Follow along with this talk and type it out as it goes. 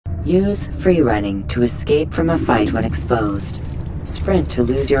Use free running to escape from a fight when exposed. Sprint to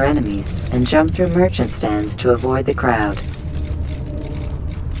lose your enemies, and jump through merchant stands to avoid the crowd.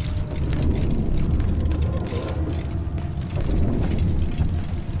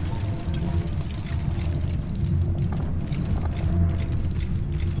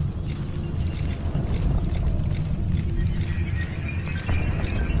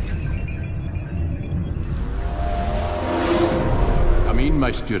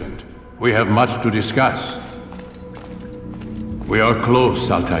 My student, we have much to discuss. We are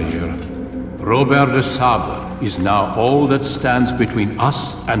close, Altair. Robert de Sable is now all that stands between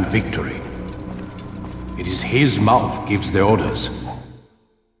us and victory. It is his mouth gives the orders.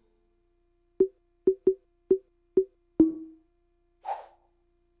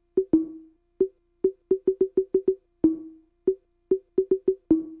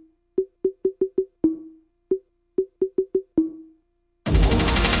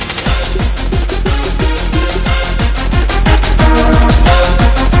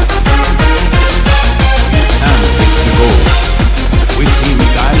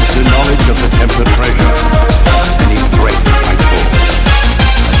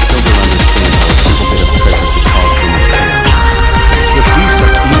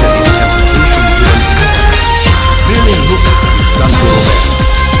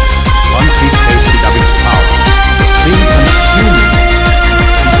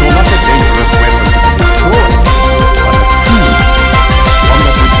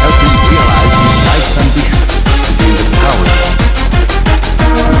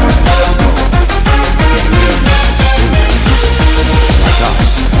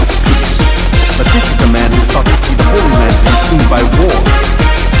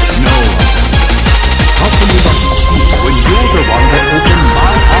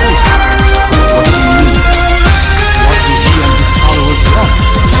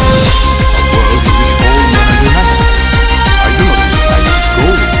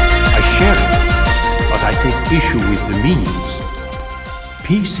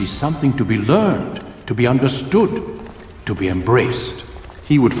 Something to be learned, to be understood, to be embraced.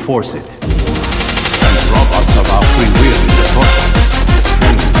 He would force it. And rob us of our free will in the process.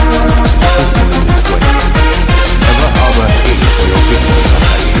 Strange. System in this way. Never harbor hate for your victims,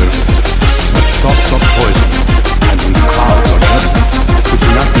 Altair. But thoughts of poison, and we cloud your judgment. Would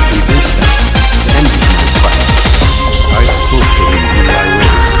you not be convinced that the end is not right? I spoke to him when I read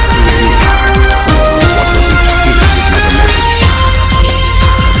it. What was it to kill with another message?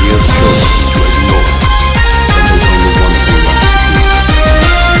 He has chosen to ignore. Then there's only one thing left to do.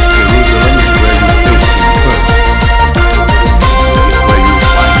 Jerusalem is where you faced him first. It is where you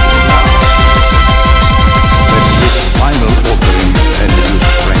find him now. Let this final offering lend you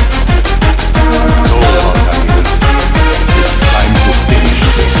strength. No, Altair. It's time to finish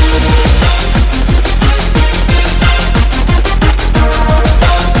this.